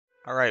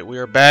Alright, we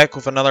are back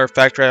with another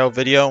Factorio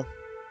video.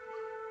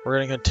 We're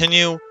going to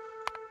continue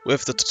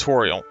with the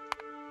tutorial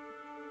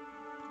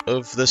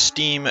of the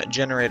steam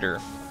generator.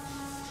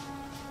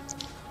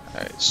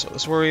 Alright, so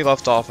this is where we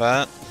left off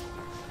at.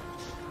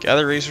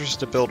 Gather resources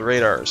to build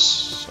radars.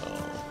 So,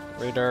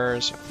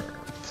 radars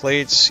are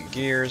plates,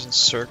 gears, and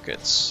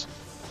circuits.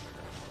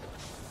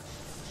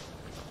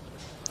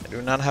 I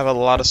do not have a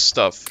lot of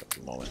stuff at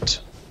the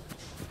moment.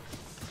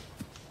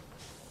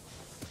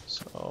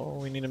 So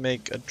we need to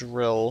make a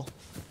drill.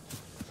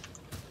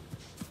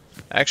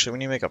 Actually, we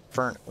need to make a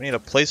we need to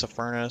place a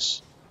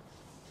furnace.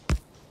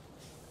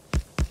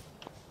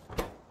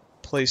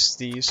 Place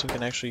these so we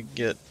can actually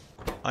get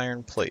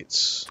iron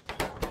plates.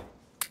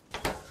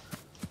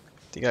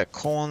 They got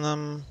coal in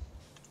them.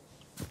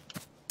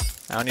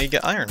 Now I need to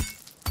get iron.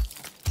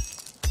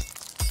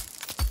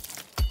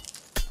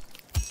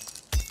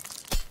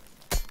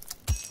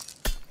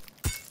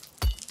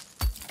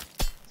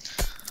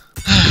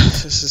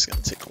 This is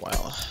gonna take a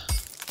while.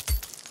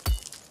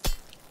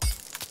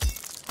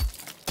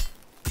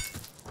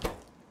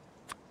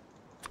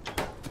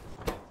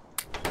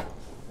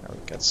 Now we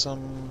got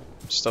some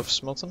stuff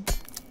smelting.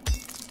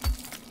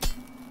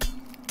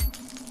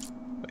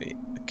 Wait,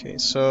 okay,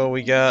 so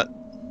we got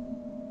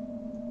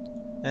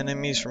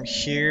enemies from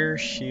here,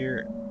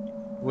 here.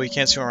 Well, you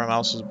can't see where my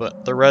mouse is,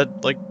 but the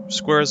red, like,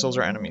 squares, those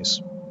are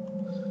enemies.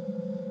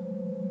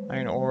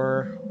 Iron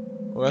ore.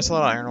 Oh, that's a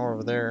lot of iron ore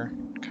over there.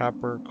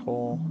 Copper,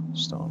 coal,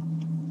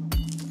 stone.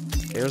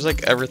 Okay, there's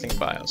like everything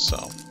by us,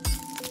 so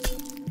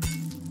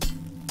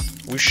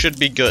we should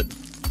be good.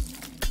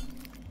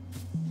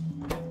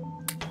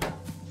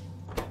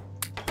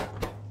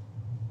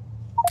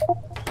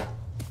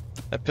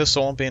 That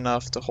pistol won't be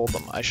enough to hold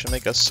them. I should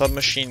make a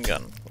submachine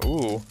gun.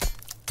 Ooh.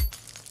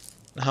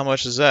 How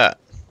much is that?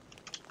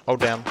 Oh,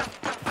 damn.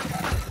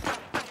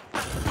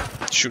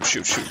 Shoot,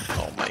 shoot, shoot.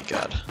 Oh my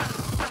god.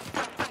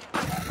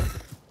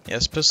 Yeah,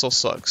 this pistol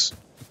sucks.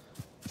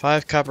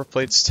 5 copper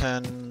plates,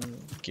 10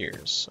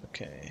 gears.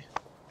 Okay.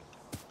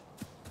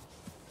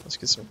 Let's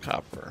get some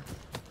copper.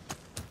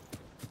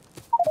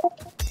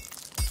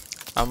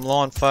 I'm low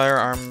on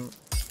firearm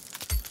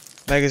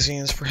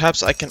magazines.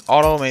 Perhaps I can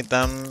automate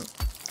them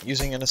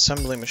using an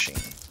assembly machine.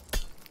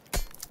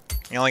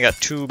 I only got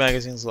 2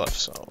 magazines left,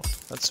 so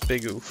that's a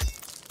big oof.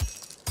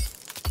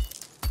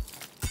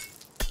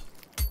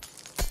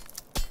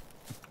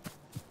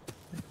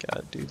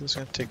 God, dude, this is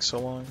gonna take so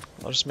long.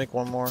 I'll just make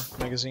one more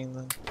magazine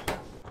then.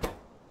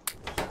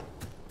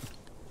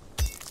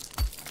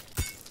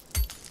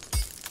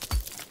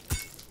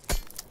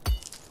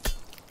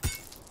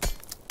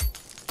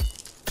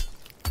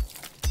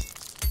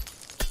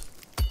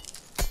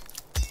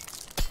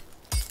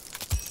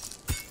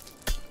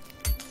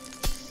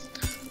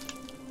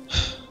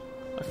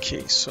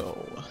 Okay, so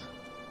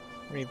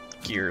we need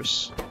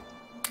gears.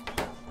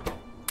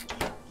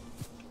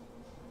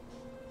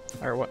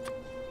 Alright, what?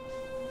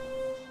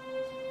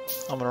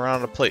 I'm gonna run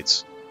out of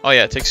plates. Oh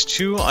yeah, it takes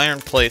 2 iron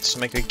plates to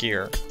make a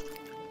gear.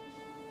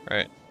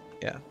 Right,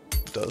 yeah,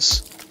 it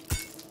does.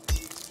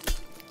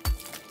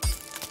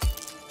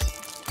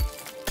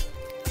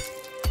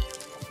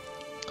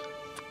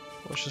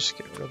 Let's just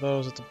get rid of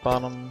those at the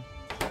bottom.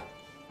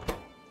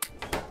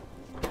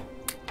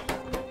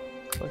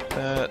 Like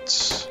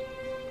that.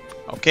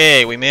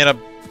 Okay, we made a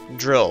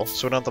drill,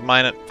 so we don't have to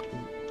mine it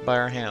by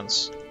our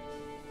hands.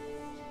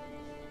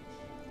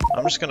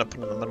 I'm just gonna put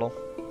it in the middle.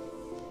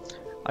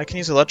 I can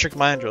use electric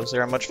mine drills. They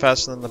are much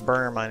faster than the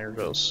burner miner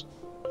drills.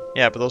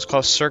 Yeah, but those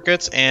cost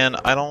circuits, and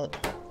I don't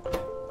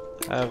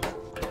have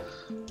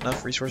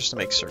enough resources to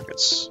make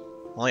circuits.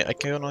 I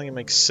can only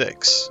make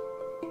 6.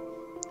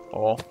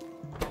 Oh.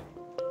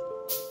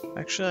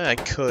 Actually, I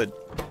could.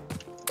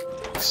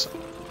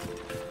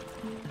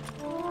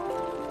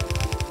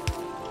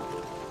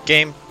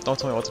 Game, don't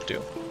tell me what to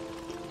do.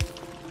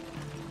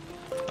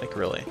 Like,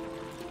 really.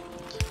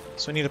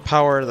 So I need to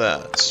power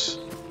that.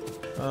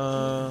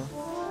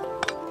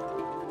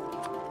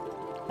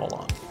 Hold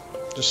on.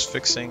 Just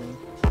fixing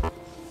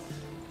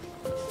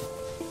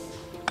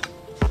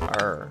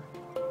our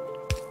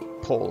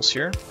poles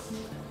here.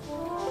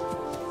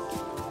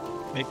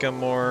 Make them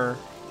more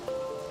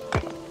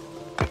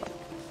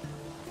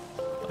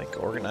like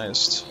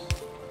organized.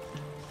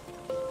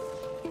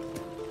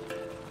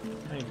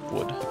 I need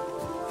wood.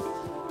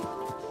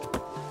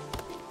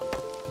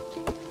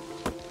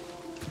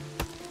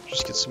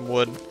 Just get some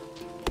wood,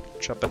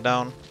 chop it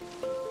down.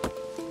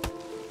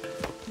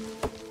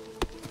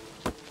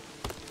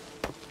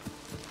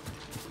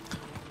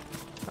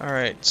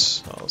 Alright,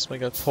 so let's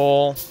make a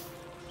pole. So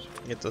we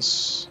can get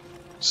this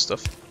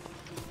stuff. So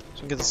we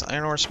can get this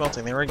iron ore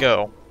smelting. There we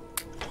go.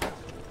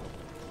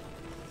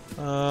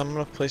 I'm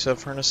gonna place our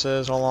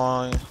furnaces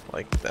along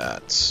like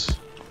that.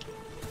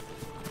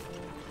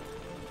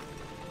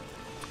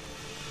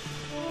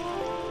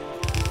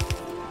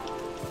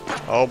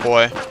 Oh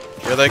boy,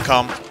 here they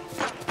come.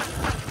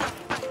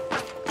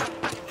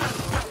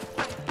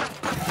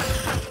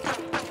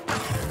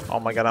 Oh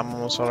my god, I'm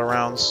almost out of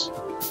rounds.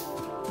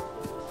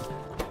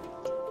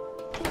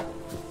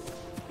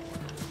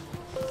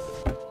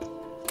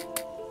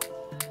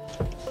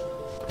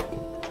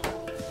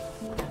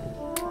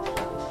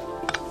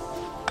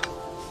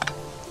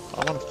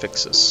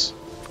 fix this.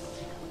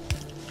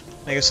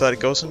 Make it so that it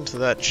goes into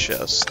that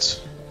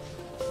chest.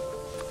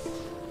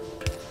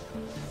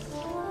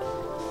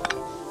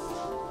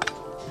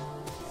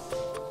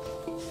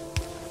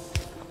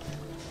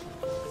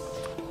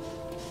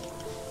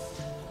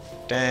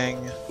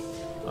 Dang.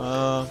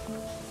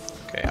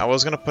 Okay, I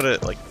was gonna put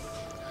it like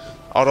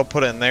auto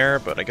put it in there,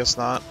 but I guess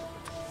not.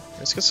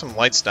 Let's get some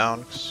lights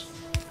down. It's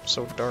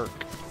so dark.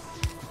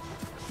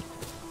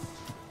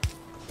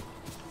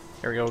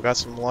 Here we go, got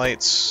some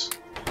lights.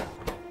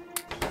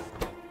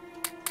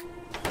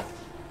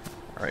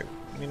 Alright,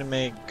 we need to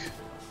make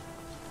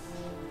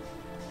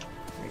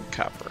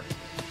copper.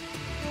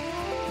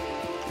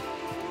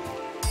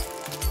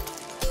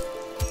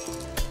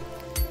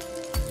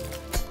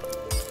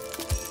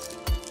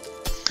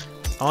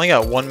 I only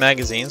got one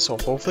magazine, so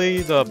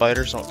hopefully the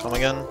biters don't come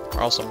again,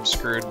 or else I'm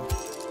screwed.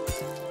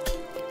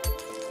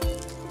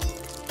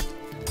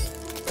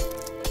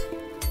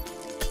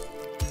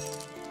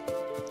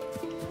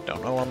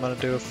 Don't know what I'm gonna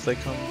do if they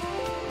come.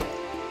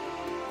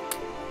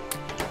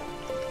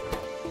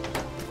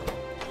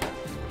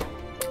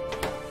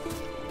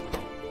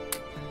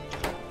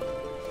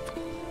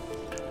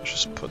 Let's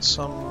just put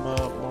some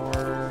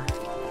more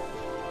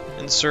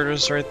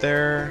inserters right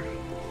there.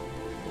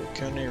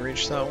 Can we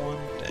reach that one?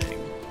 Dang.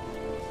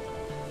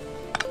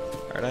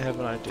 Alright, I have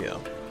an idea.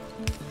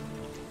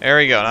 There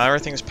we go, now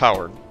everything's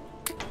powered.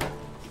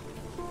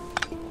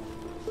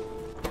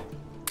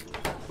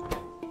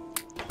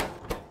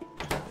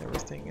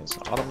 Everything is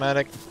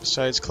automatic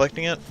besides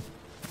collecting it,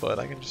 but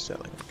I can just say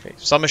like, okay,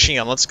 submachine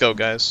gun, let's go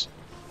guys.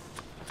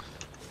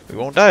 We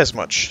won't die as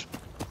much.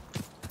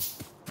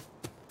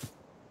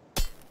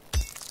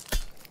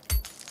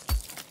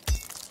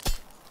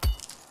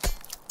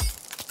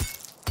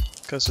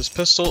 Because this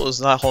pistol is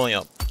not holding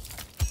up.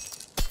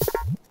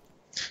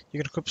 You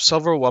can equip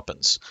several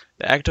weapons.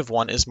 The active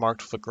one is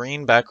marked with a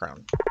green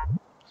background.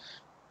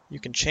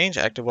 You can change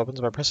active weapons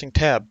by pressing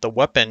tab. The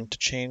weapon to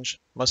change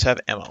must have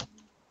ammo.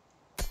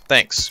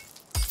 Thanks.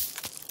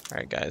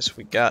 Alright guys,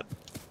 we got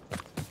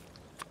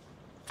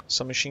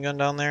some machine gun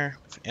down there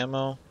with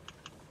ammo.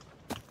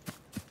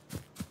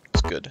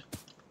 It's good.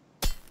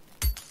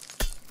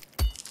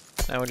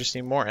 Now we just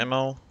need more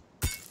ammo.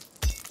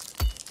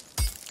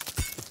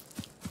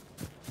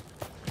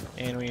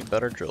 And we need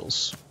better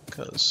drills,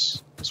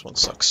 because this one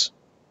sucks.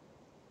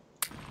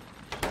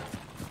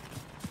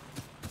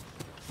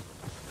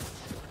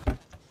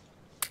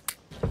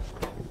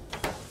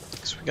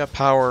 So we got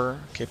power.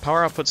 Okay,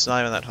 power output's not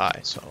even that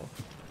high, so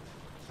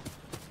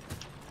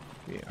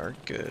we are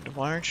good.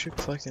 Why aren't you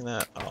collecting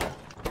that?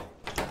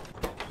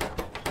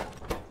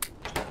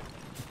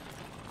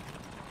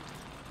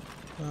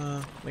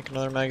 Oh. Make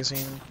another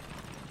magazine.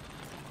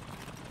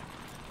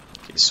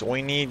 Okay, so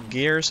we need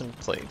gears and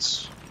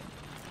plates.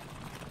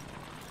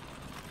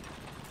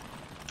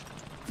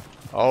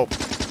 Oh.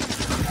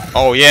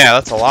 Oh yeah,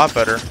 that's a lot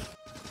better.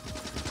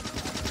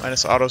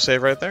 Minus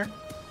autosave right there.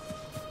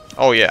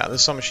 Oh yeah,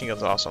 this submachine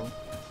gun's awesome.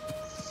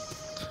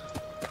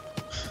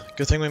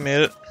 Good thing we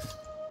made it.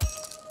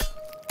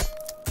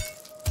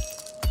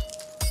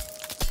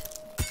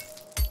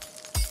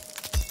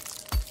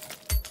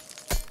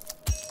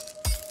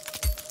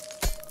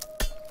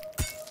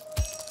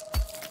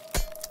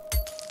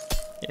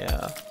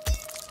 Yeah.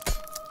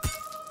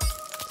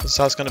 This is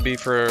how it's gonna be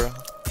for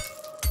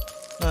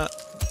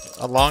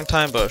a long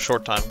time, but a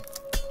short time.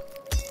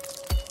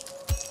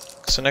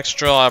 So next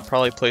drill I'll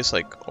probably place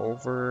like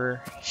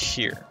over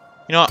here.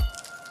 You know what?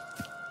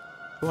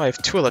 Oh, I have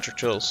 2 electric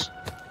drills.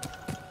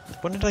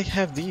 When did I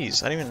have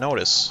these? I didn't even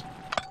notice.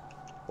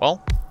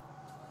 Well,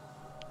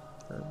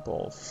 they're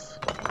both.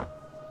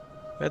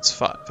 That's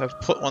 5. I've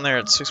put one there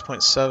at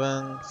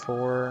 6.7,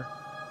 4,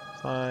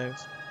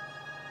 5.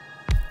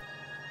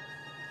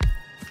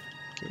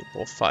 Okay,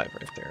 both 5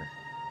 right there.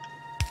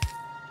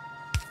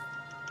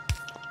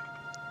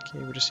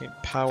 Okay, we just need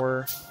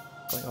power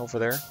going over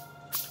there.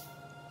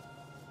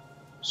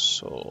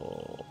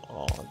 So,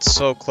 oh, it's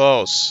so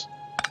close.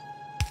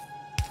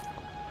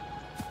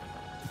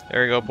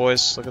 There we go,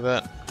 boys. Look at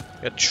that.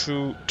 We got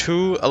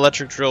 2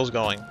 electric drills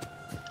going.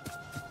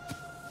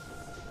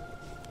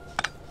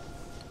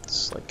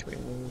 It's like, can we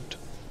move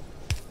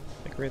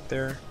like right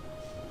there?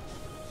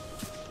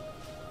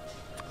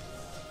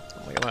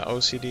 Oh my god, my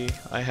OCD.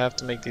 I have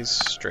to make these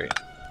straight.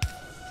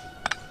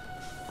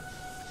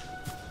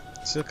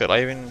 See, look at,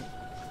 I even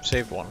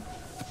saved one.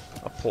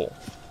 A pole.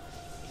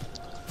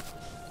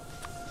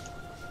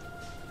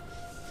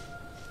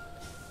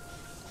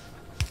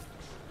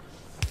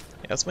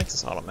 Yeah, let's make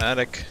this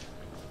automatic.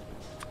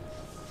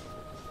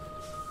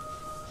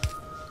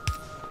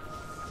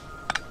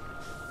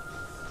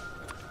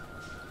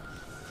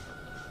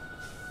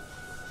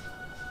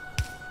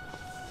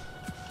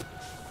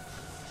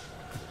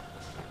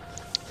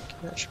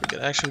 Okay, that should be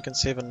good. Actually, we can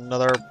save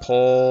another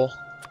pole.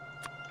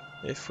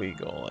 If we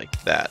go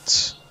like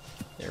that.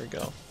 There we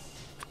go.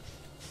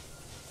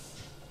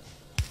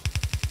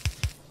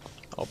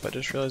 Oh, but I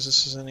just realized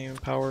this isn't even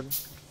powered.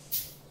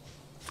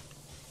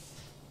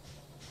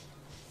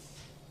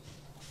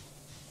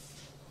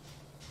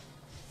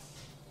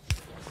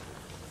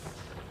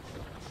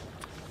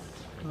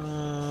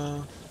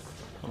 Oh.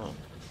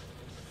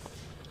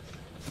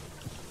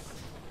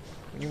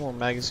 We need more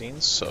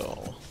magazines,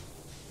 so...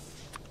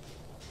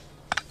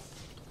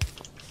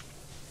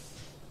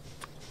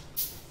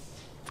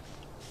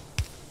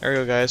 There we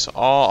go, guys.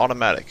 All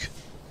automatic.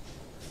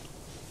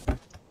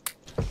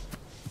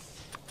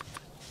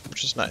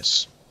 Which is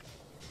nice.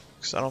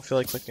 Because I don't feel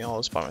like clicking all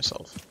this by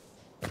myself.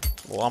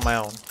 Well, on my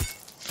own.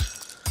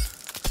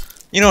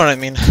 You know what I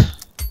mean.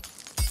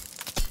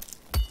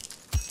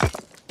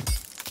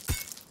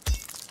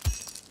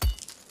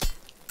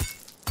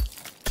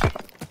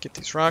 Get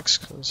these rocks,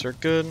 because they're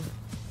good.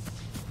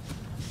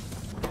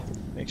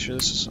 Make sure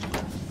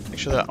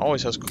that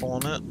always has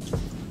coal in it.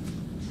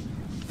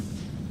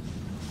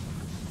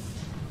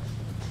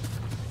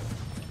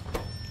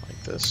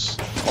 This.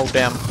 Oh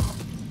damn.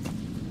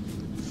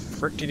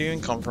 Frick did you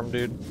even come from,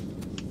 dude?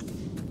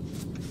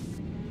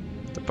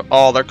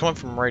 Oh, they're coming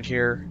from right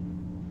here.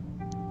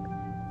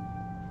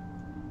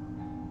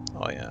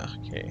 Oh yeah,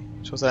 okay.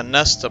 So it's that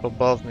nest up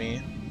above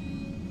me.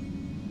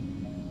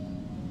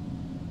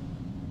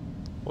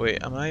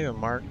 Wait, am I even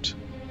marked?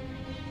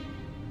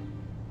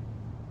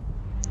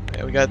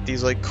 Yeah, we got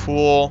these like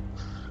cool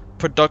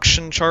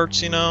production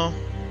charts, you know?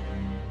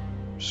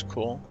 Which is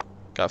cool.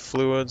 Got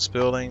fluids,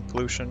 building,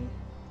 pollution.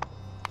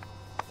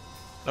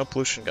 No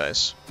pollution,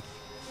 guys.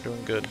 We're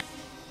doing good.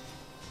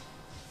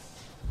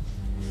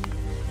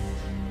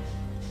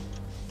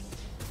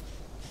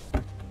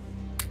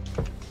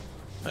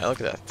 Alright, look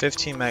at that.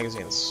 15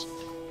 magazines.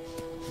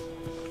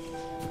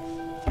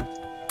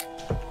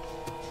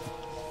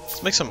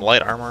 Let's make some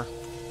light armor.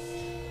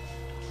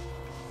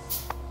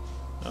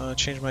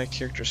 Change my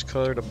character's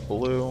color to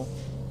blue.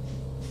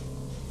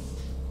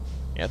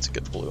 Yeah, it's a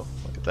good blue.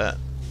 Look at that.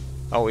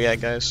 Oh yeah,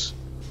 guys.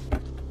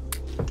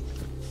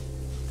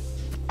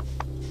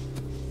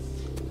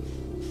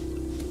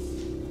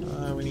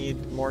 We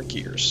need more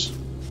gears.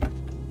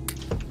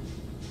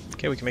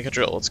 Okay, we can make a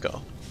drill. Let's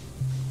go.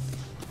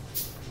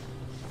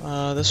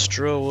 This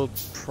drill will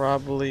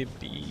probably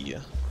be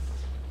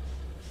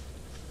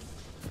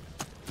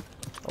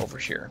over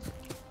here.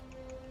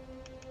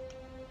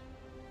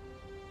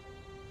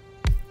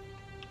 And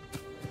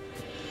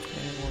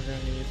we're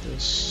gonna need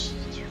this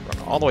to run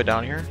all the way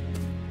down here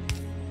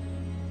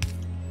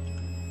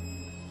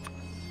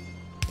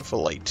with a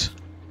light.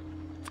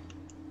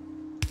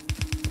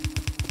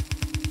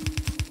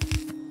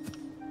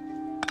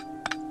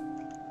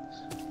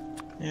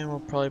 And we'll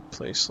probably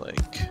place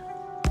like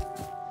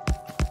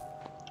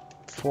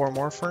 4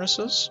 more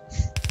furnaces.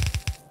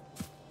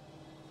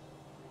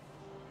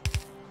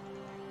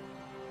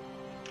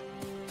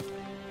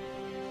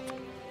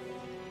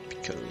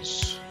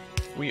 Because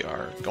we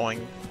are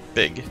going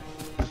big.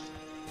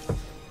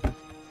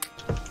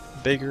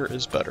 Bigger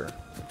is better.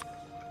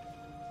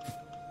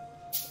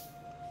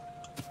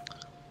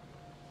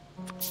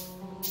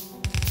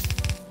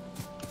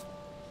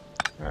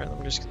 Alright, let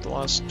me just get the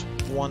last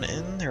one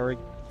in. There we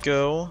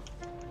go.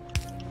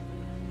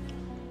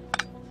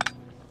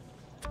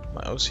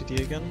 My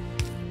OCD again.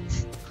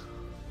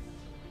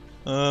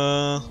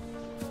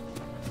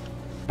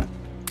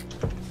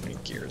 We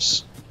need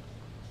gears.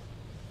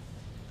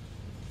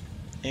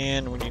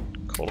 And we need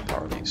coal to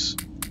power these.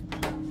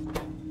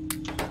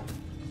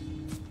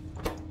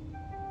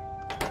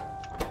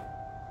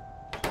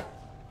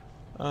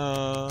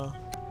 Why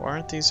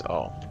aren't these?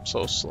 Oh,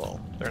 so slow.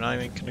 They're not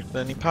even connected to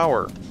any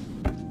power.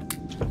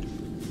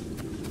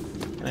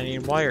 I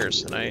need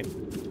wires, and I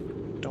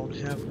don't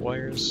have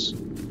wires.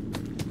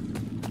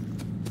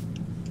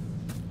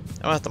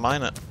 I'll have to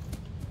mine it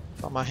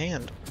on my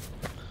hand.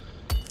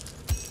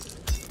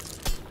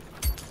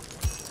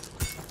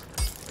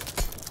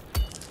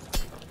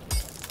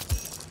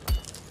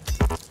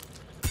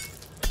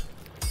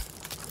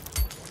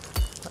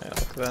 Yeah,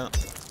 look at that.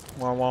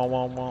 Wow, wow,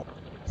 wow, wow.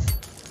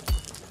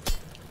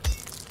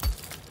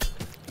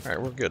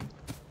 Alright, we're good.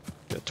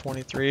 Got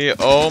 23.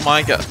 Oh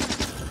my god.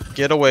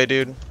 Get away,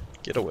 dude.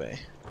 Get away.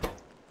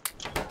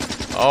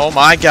 Oh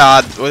my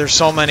god. Oh, there's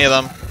so many of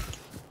them.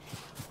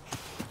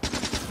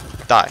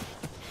 Die.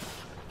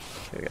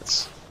 Okay,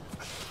 guys.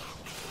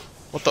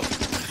 What the?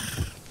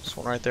 This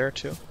one right there,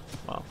 too.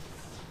 Wow.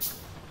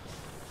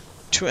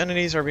 Two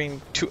entities are being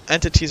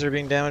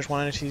damaged.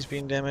 One entity is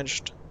being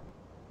damaged.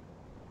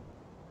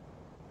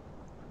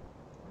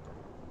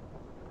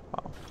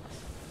 Wow.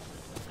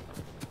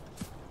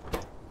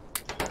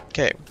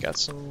 Okay, we got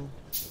some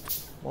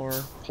more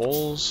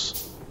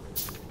poles.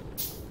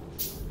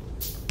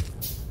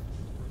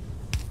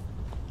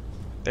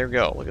 There we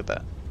go. Look at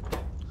that.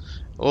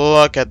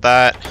 Look at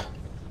that.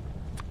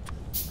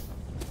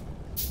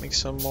 Make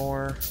some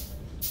more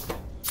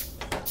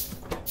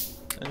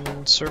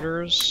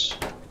inserters.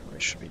 We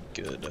should be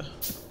good.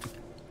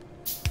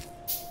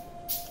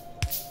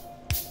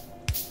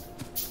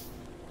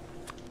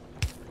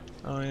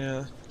 Oh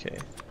yeah, okay.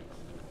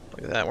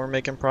 Look at that, we're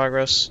making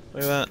progress.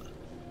 Look at that.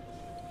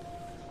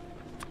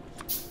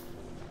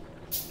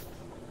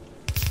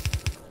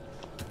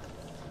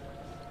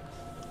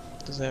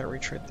 Does that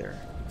reach right there?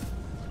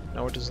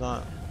 No, it does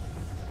not.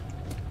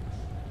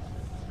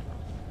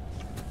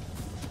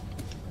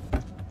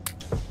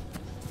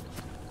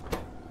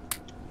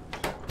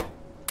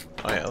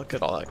 Oh yeah, look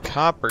at all that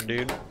copper,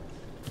 dude.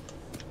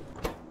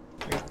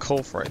 There's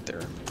coal for right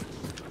there.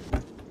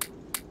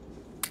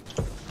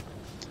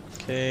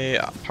 Okay,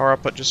 power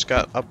output just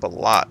got up a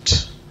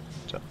lot.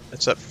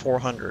 It's at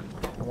 400,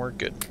 and we're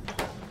good.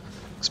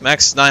 This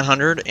max is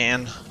 900,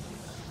 and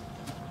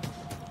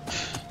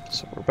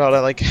so we're about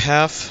at like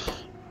half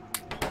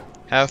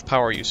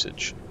power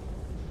usage.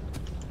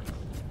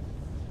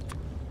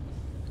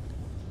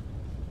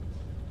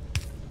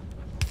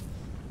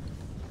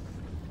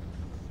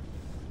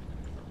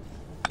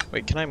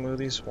 Wait, can I move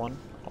these one?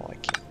 Oh, I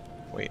can't.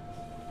 Wait.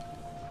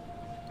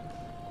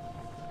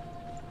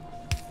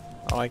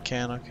 Oh, I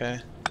can, okay.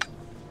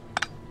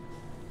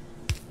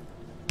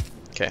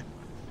 Okay.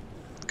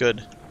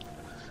 Good.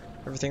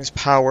 Everything's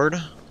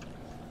powered.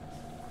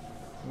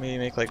 Maybe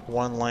make like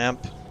one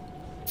lamp.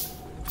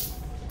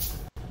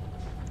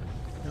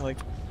 Yeah, like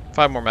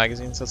 5 more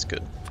magazines, that's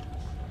good.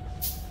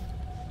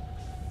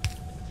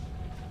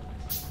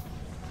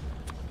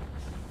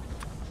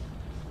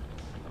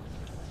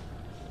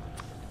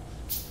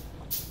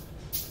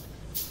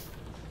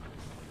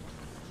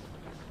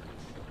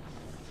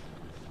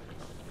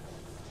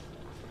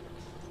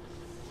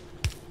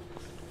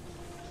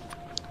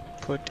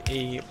 Put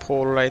a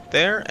pole right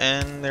there,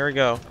 and there we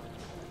go.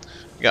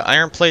 We got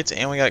iron plates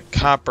and we got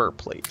copper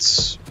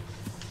plates.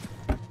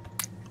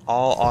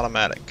 All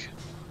automatic.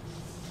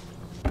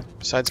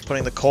 Besides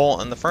putting the coal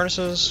in the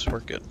furnaces, we're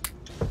good.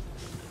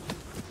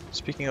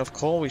 Speaking of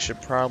coal, we should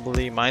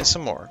probably mine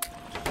some more.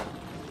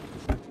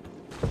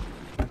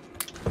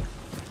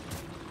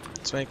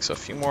 Let's make a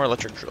few more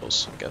electric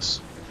drills, I guess.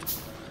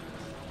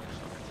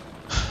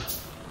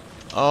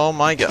 Oh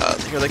my god,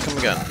 here they come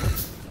again.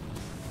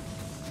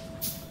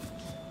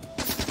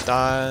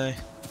 Die.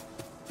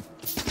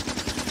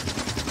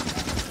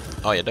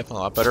 Oh yeah, definitely a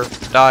lot better.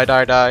 Die,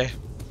 die, die.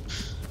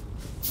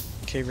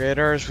 Okay,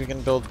 radars, we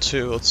can build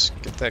 2. Let's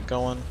get that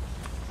going.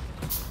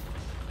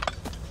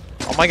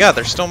 Oh my god,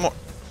 there's still more.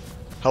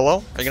 Hello?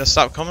 Are you gonna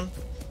stop coming?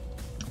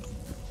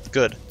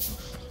 Good.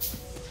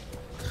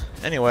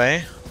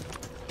 Anyway,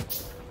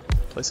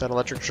 place that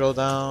electric drill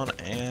down,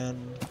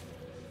 and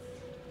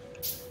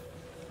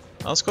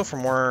let's go for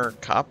more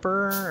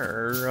copper,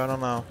 or I don't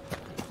know.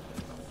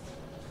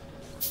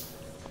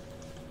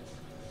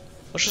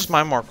 Let's just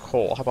mine more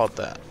coal. How about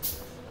that?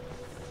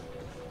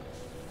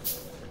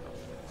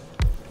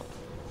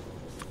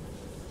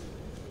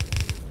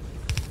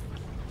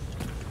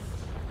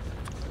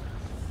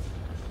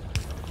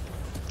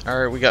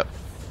 Alright, we got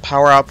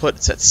power output.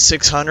 It's at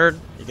 600.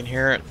 You can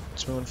hear it.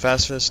 It's moving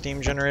fast for the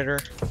steam generator.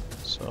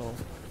 So,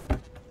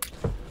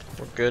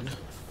 we're good.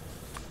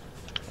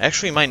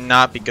 Actually, it might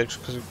not be good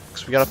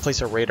because we gotta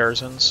place our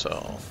radars in,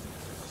 so.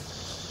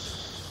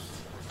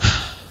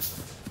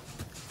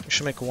 We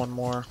should make one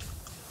more.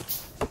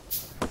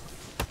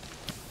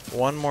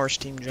 One more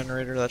steam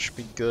generator, that should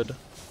be good.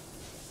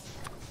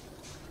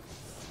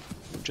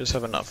 We just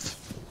have enough.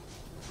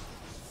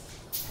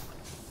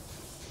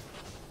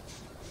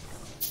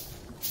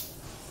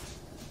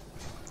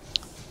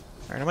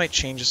 Alright, I might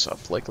change this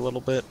up like a little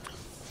bit.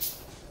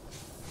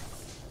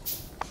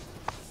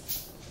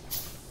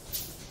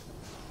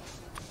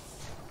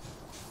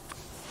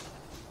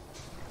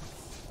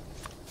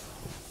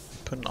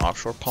 Put an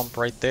offshore pump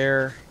right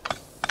there.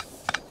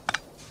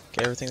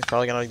 Okay, everything's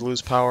probably gonna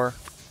lose power.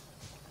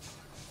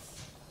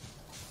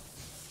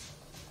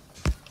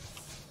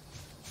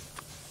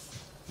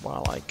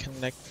 While I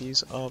connect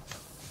these up.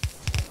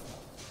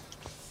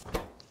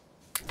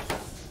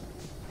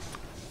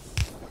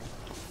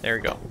 There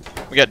we go.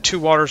 We got 2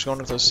 waters going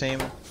into the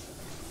same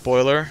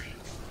boiler.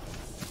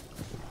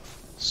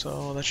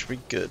 So that should be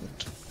good.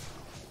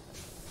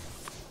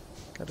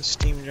 Got a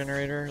steam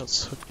generator.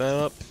 Let's hook that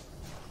up.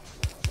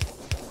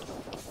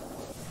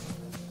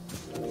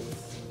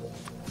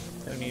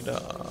 I need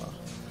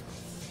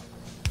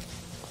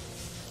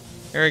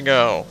There we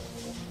go.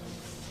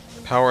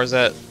 Power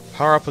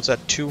output's at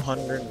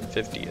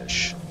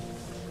 250-ish.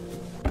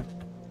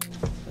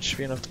 That should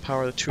be enough to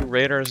power the 2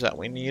 radars that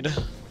we need.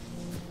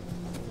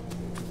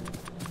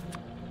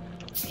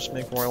 Just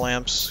make more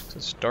lamps, because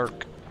it's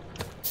dark.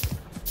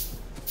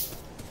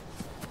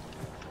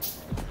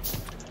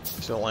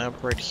 There's a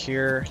lamp right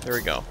here. There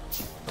we go.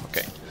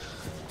 Okay.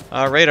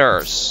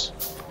 Radars.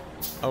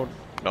 Oh,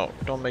 no,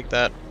 don't make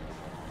that.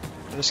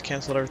 I just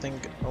canceled everything.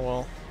 Oh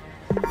well.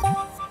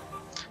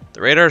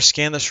 The radars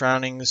scan the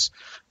surroundings.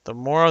 The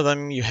more of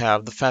them you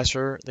have, the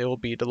faster they will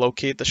be to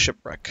locate the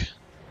shipwreck.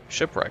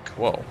 Shipwreck,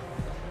 whoa.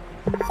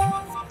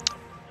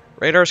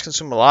 Radars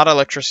consume a lot of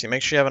electricity.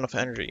 Make sure you have enough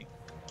energy.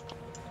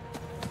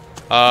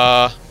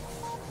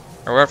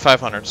 We're at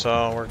 500,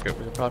 so we're good.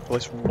 We can probably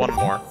place 1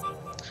 more.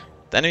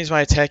 The enemies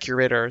might attack your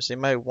radars. They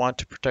might want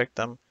to protect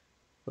them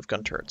with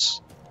gun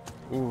turrets.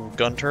 Ooh,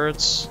 gun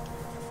turrets?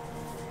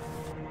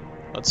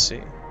 Let's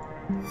see.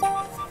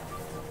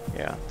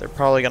 Yeah, they're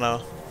probably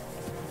gonna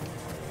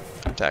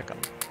attack them.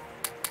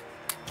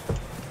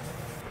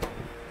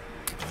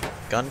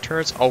 Gun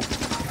turrets? Oh.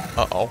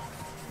 Uh-oh.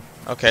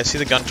 Okay, I see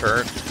the gun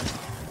turret.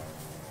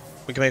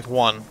 We can make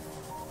 1.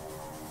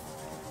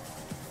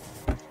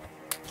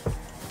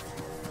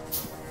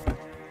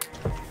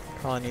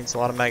 Probably needs a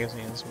lot of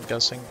magazines, I'm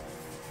guessing.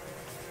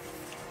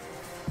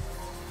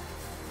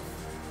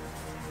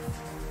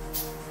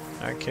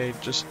 Okay,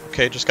 just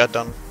got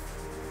done.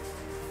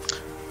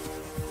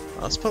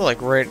 Let's put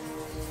like right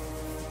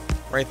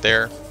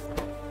there.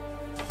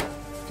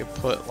 We could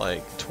put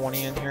like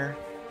 20 in here.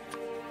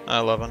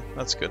 11,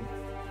 that's good.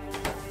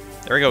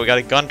 There we go, we got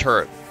a gun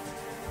turret.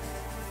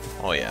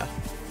 Oh yeah.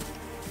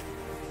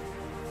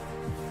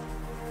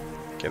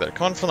 Okay, they're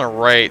coming from the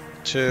right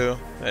too.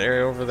 That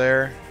area over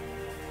there.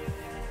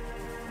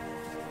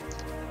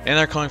 And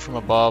they're coming from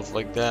above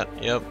like that,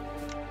 yep.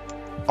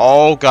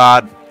 Oh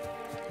god.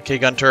 Okay,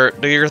 gun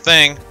turret, do your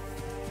thing.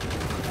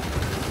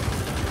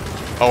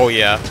 Oh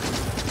yeah.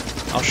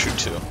 I'll shoot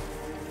too.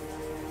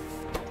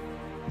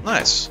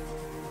 Nice.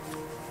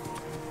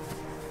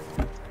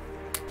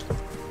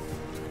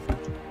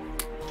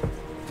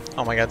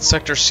 Oh my god,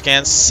 sector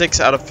scan 6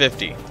 out of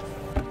 50.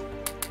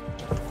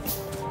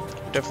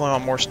 Definitely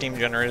want more steam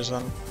generators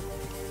then.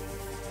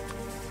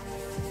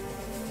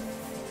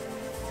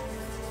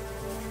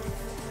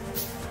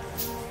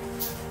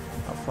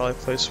 I'll probably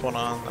place one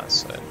on that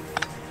side.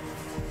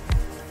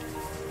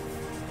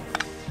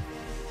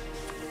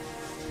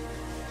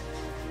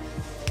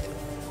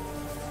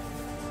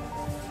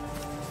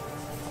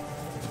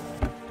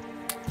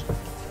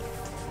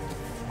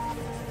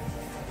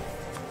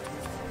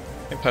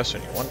 Past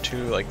 1,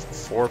 2, like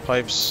 4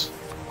 pipes.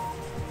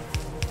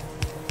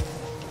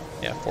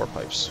 Yeah, 4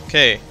 pipes.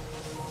 Okay.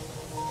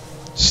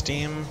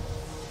 Steam.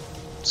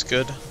 It's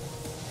good.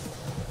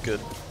 Good.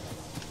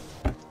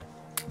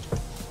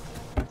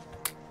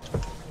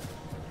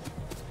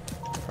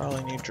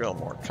 Probably need drill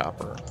more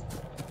copper.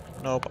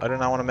 Nope, I do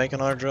not want to make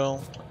another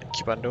drill. I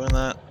keep on doing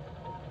that.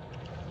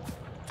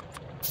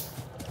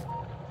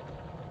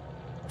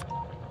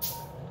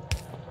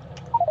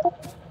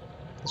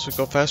 This would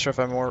go faster if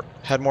I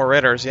had more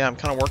radars. Yeah, I'm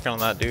kind of working on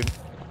that, dude.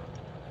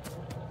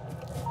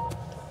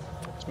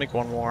 Let's make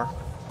one more.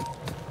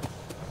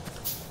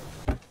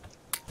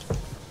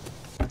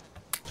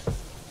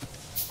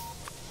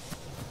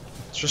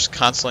 Let's just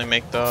constantly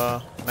make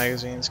the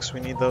magazines because we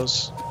need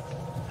those.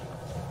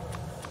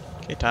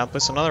 Okay, time to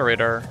place another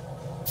radar.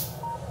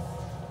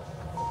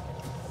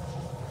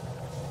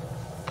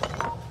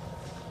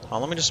 Oh,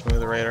 let me just move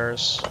the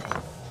radars.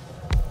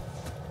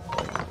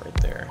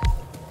 Right there.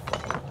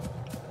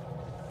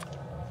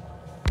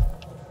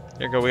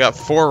 There you go, we got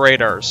 4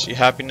 radars. You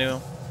happy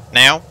new?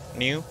 Now?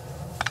 New?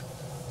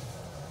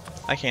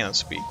 I can't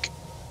speak.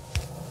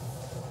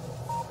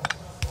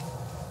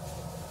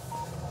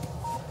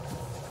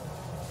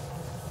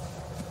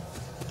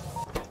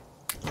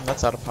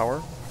 That's out of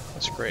power.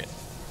 That's great.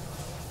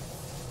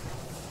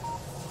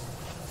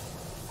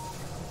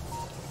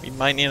 We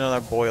might need another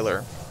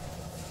boiler.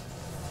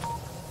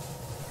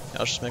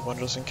 I'll just make one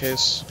just in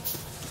case.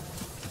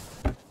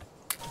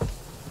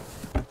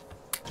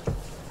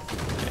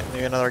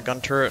 Maybe another gun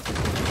turret.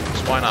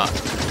 Just why not?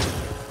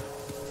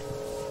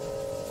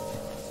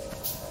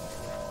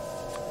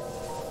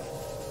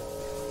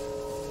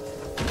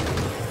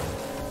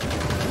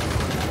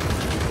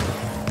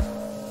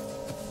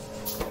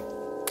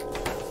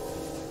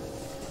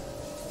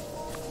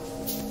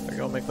 There we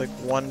go, make like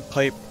 1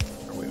 pipe.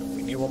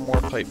 We need 1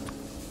 more pipe.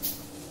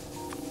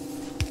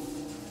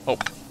 Oh,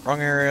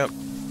 wrong area.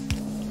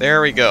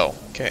 There we go.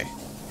 Okay.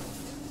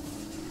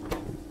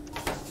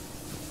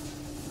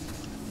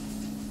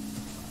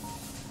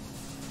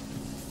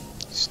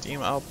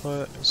 Steam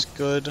output is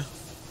good. Okay,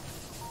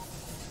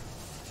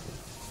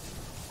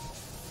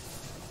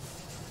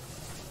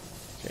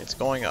 it's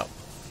going up.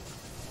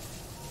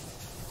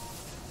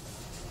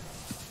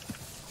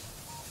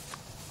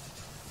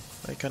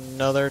 Make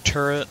another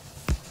turret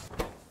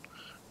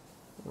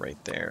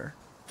right there.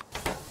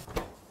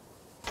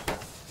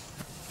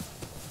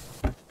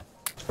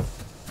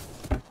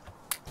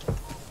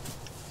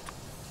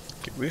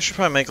 Okay, we should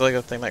probably make like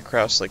a thing that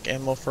crafts like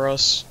ammo for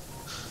us.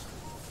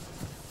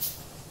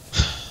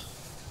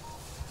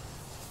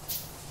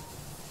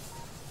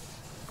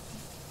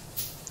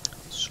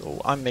 So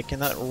I'm making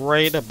that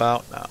right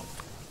about now.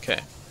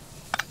 Okay.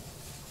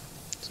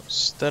 So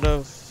instead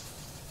of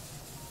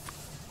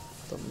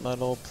the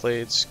metal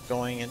plates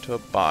going into a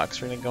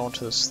box, we're gonna go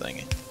into this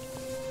thing,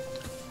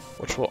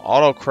 which will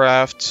auto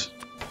craft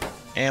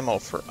ammo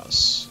for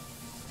us.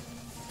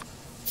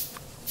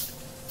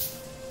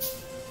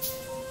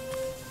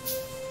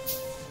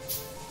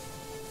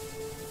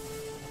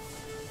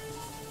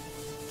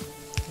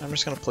 I'm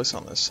just gonna place it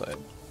on this side.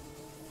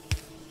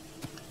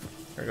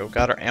 There we go,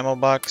 got our ammo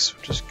box,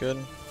 which is good.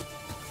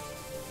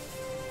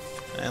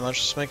 And let's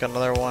just make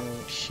another one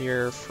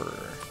here for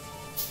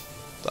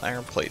the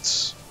iron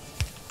plates.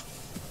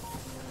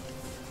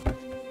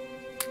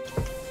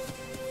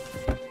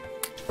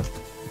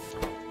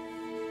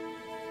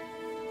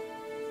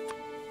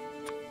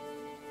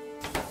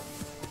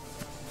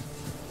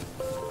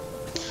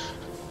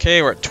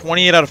 Okay, we're at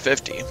 28 out of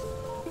 50.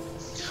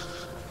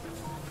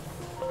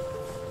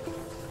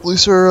 At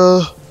least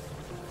our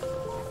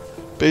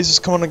base is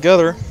coming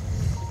together.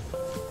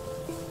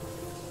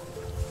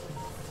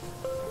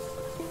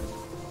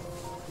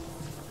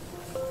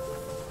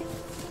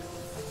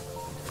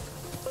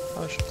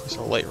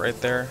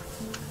 there.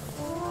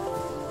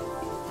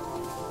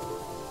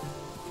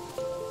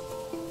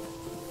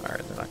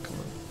 Alright, they're not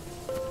coming.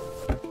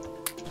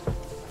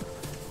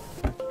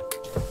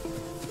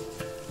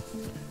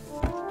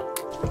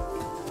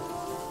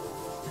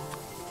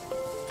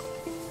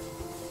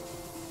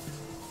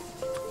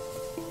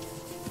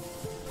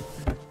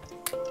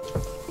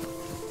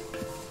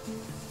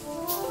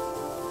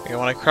 Okay,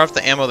 when I craft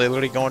the ammo, they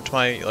literally go into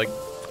my, like,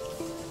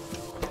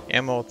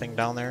 ammo thing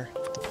down there.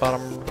 At the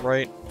bottom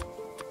right.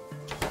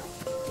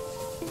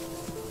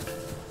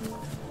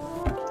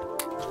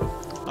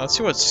 Let's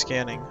see what it's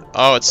scanning.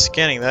 Oh, it's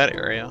scanning that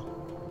area.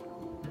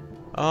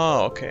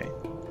 Oh, okay.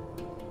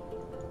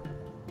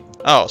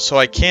 Oh, so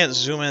I can't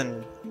zoom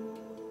in.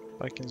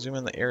 I can zoom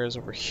in the areas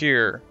over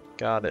here.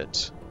 Got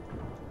it.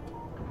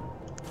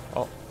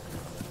 Oh.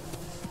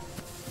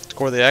 That's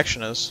where the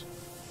action is.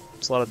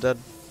 It's a lot of dead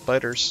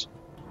biters.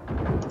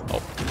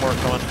 Oh, more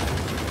coming.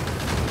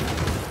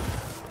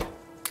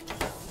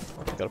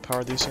 Okay, gotta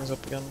power these things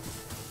up again.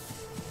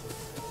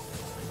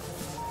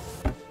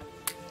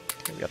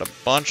 Okay, we got a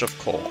bunch of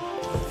coal,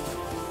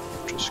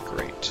 which is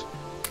great.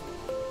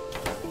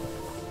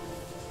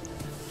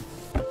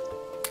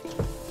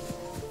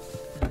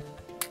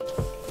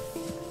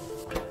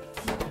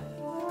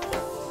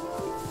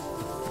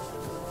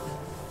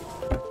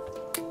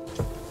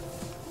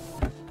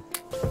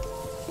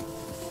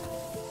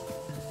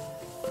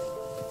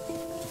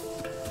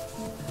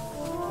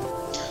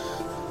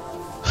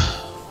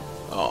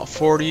 Oh,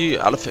 40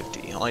 out of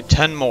 50. Only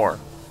 10 more.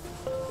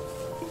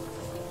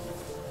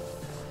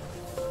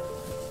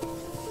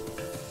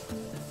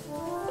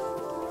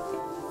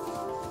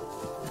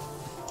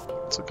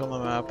 Let's look on the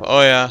map.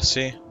 Oh yeah,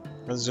 see?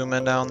 I'm gonna zoom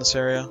in down this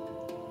area.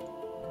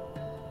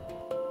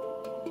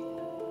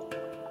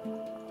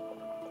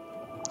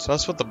 So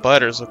that's what the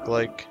biters look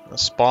like. The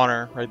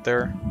spawner right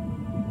there.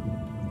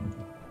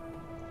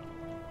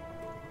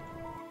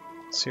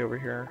 Let's see over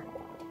here.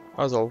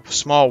 Oh, there's a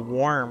small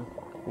worm.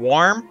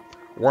 Worm?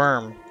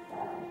 Worm.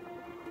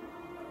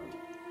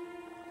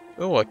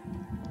 Ooh, a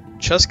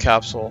chest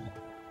capsule.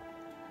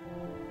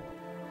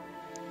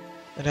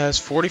 It has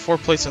 44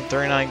 plates and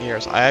 39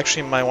 gears. I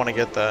actually might want to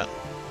get that.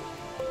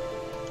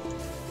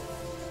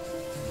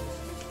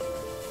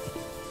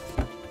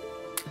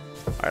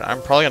 Alright,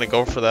 I'm probably going to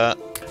go for that.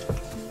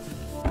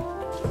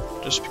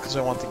 Just because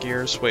I want the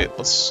gears. Wait,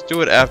 let's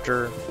do it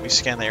after we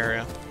scan the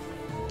area.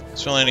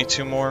 So we only need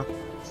 2 more.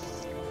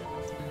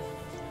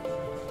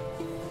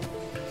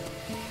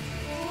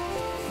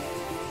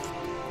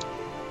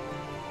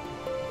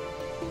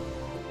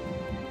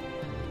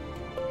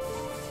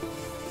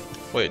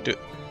 Wait,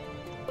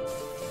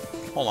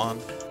 hold on.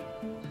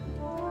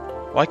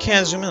 Why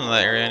can't I zoom in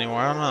that area anymore?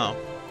 I don't know.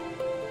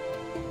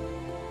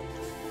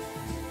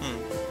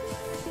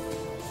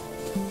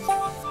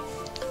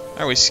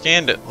 Alright, we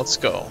scanned it. Let's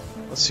go.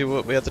 Let's see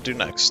what we have to do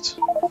next.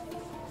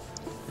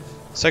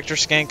 Sector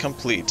scan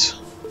complete.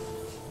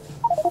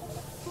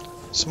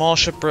 Small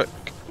shipwreck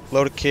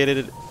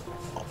located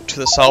to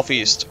the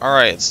southeast.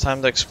 Alright, it's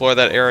time to explore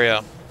that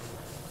area.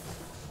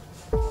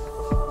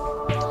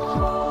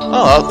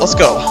 Oh, let's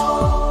go.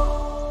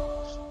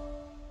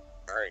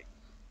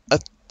 I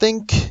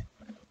think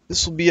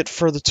this will be it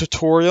for the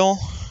tutorial,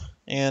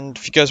 and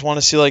if you guys want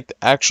to see like the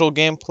actual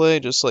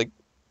gameplay, just like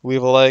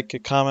leave a like, a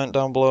comment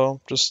down below,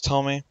 just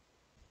tell me.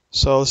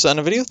 So this is the end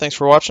of the video. Thanks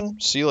for watching.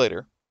 See you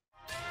later.